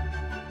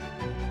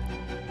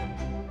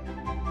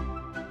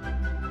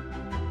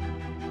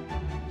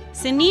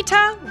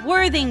 Sunita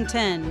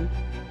Worthington.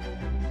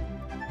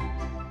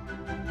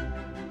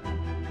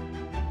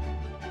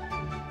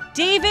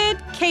 David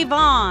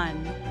Kayvon.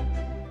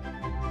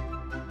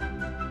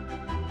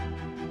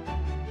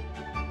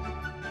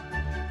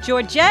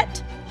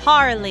 Georgette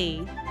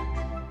Harley.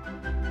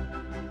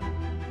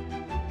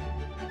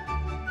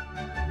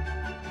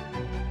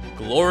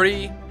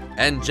 Glory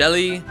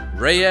Angeli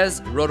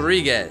Reyes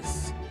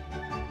Rodriguez.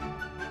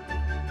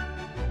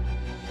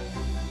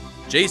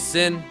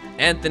 Jason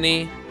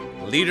Anthony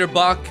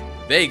Liederbach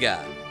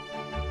Vega.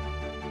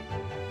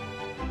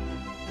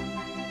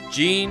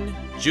 Gene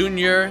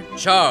Jr.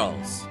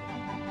 Charles.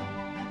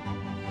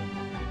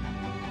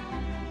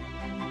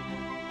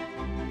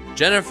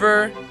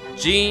 Jennifer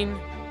Jean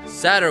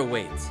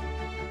Satterwaite.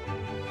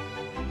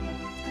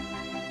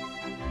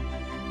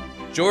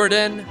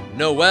 Jordan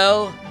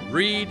Noel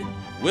Reed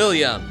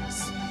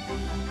Williams.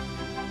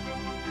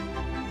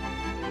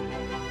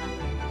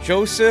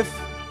 Joseph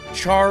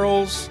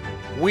Charles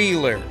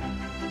Wheeler.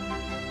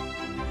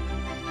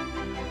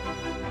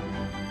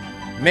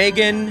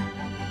 Megan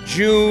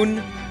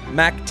June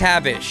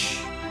McTavish.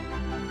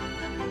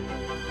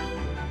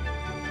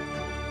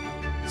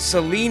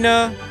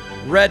 Selena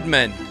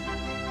Redmond.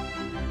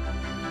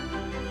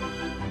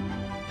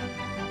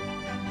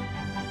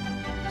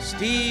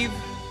 Steve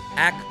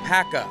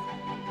Akpaka.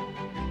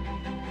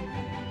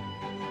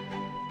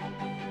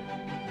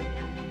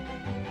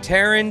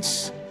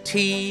 Terrence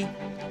T.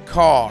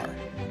 Carr.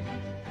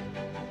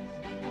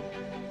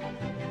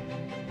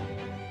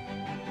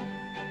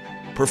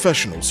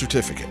 Professional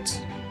certificates.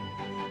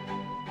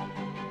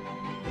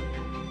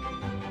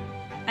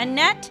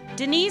 Annette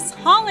Denise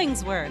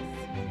Hollingsworth.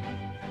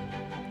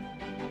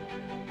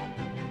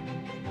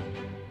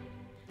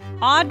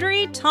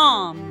 Audrey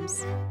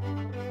Toms.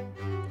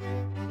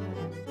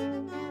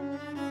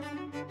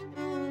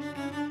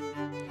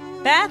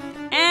 Beth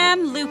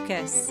Ann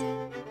Lucas.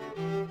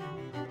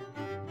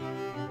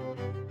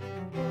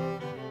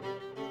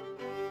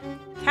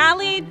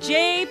 Callie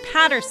J.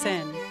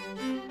 Patterson.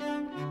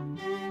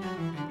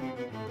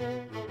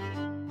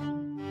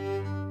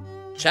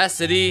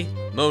 Chastity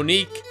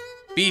Monique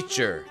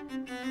Beecher.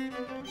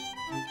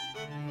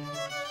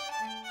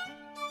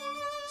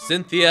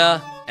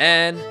 Cynthia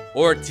Ann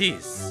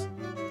Ortiz.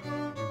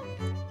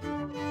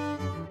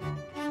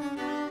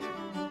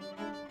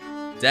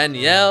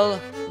 Danielle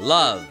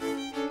Love.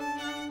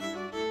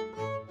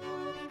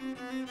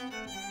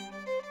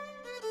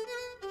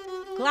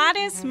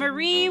 Gladys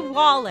Marie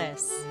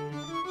Wallace.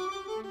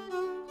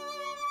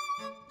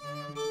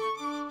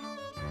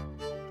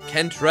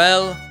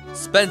 Kentrell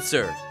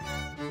Spencer.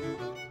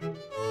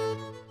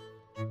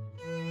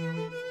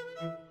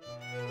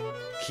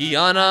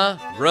 Kiana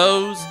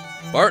Rose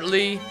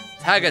Bartley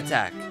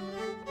Tagatak.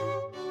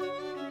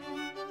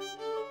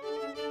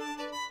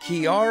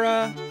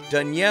 Kiara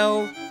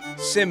Danielle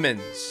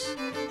Simmons.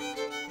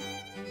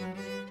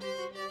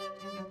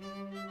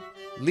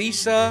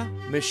 Lisa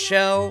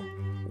Michelle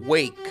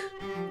Wake.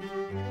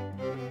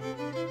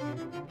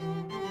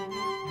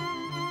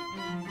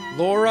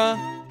 Laura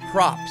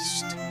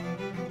Propst.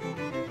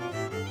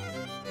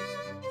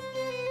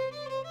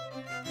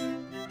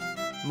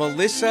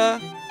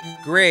 Melissa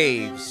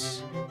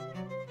Graves.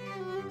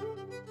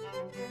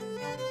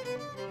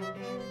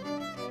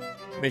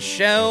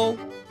 Michelle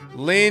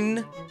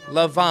Lynn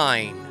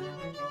Levine.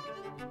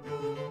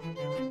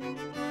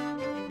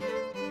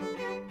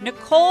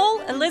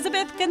 Nicole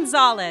Elizabeth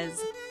Gonzalez.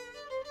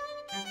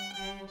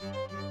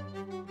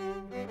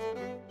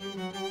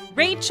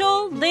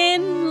 Rachel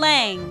Lynn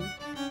Lang.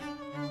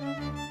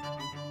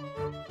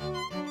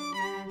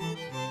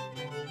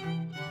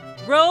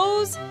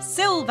 Rose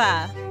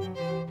Silva.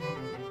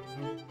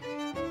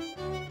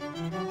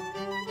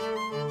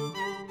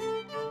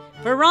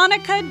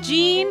 Veronica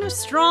Jean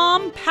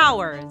Strom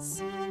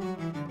Powers.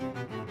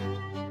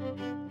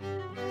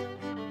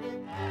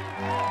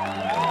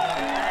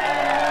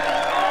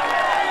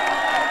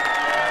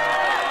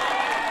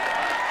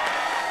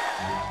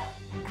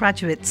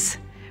 Undergraduates,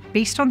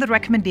 based on the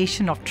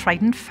recommendation of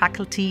Trident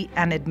faculty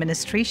and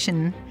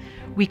administration,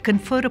 we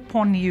confer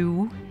upon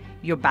you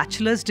your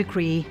bachelor's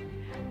degree,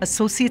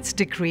 associate's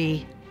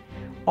degree,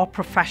 or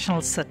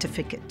professional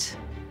certificate.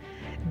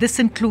 This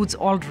includes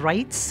all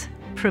rights,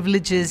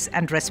 privileges,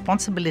 and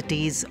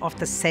responsibilities of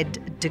the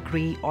said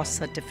degree or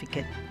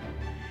certificate.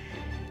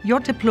 Your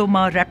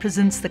diploma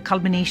represents the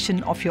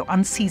culmination of your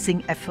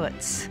unceasing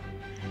efforts.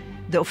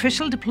 The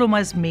official diploma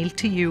is mailed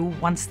to you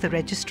once the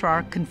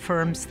registrar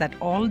confirms that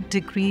all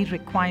degree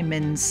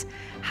requirements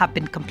have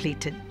been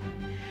completed.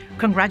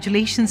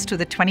 Congratulations to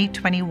the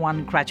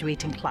 2021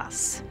 graduating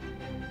class.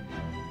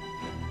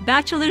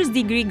 Bachelor's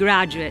degree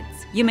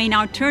graduates, you may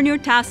now turn your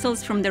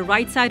tassels from the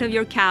right side of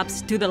your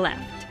caps to the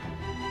left.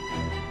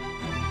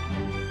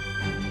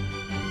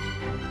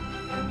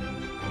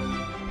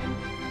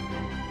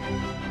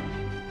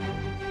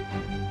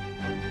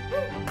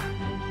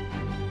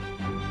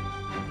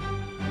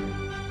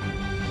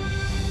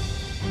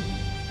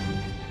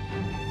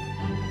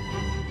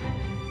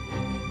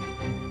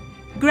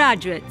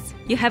 Graduates,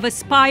 you have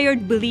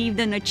aspired, believed,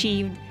 and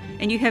achieved,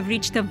 and you have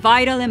reached a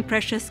vital and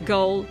precious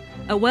goal,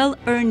 a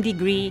well-earned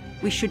degree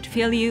which should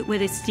fill you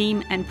with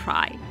esteem and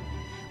pride.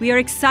 We are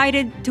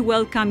excited to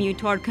welcome you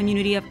to our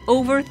community of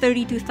over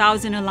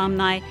 32,000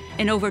 alumni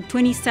and over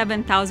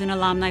 27,000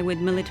 alumni with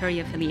military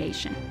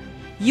affiliation.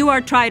 You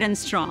are Trident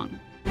strong.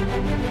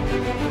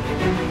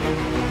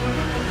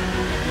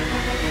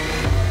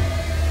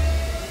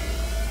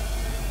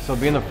 So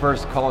being the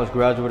first college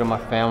graduate of my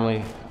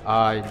family,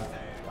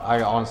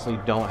 I honestly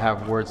don't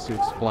have words to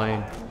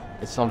explain.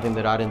 It's something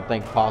that I didn't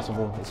think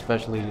possible,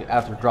 especially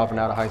after dropping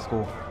out of high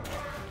school.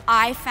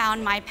 I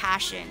found my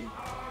passion,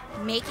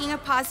 making a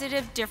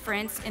positive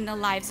difference in the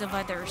lives of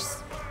others.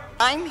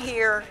 I'm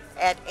here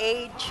at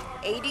age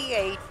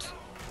 88,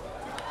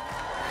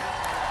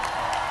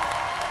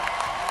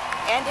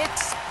 and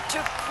it's to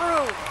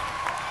prove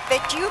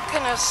that you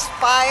can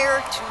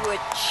aspire to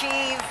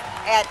achieve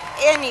at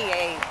any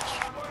age.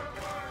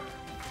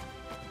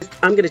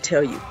 I'm going to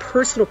tell you,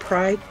 personal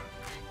pride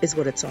is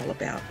what it's all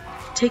about.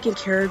 Taking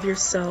care of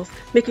yourself,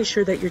 making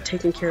sure that you're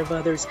taking care of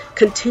others,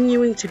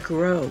 continuing to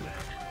grow.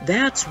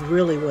 That's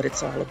really what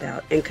it's all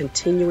about, and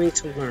continuing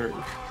to learn.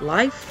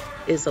 Life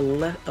is a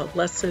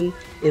lesson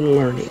in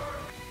learning.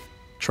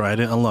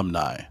 Trident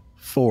alumni,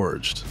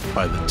 forged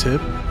by the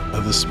tip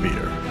of the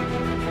spear.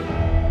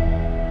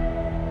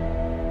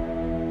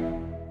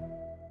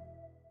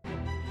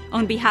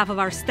 On behalf of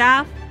our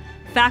staff,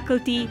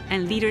 faculty,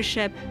 and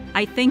leadership,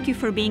 I thank you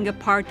for being a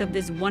part of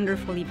this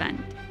wonderful event.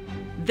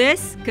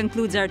 This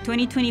concludes our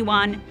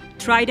 2021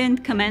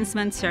 Trident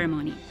Commencement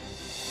Ceremony.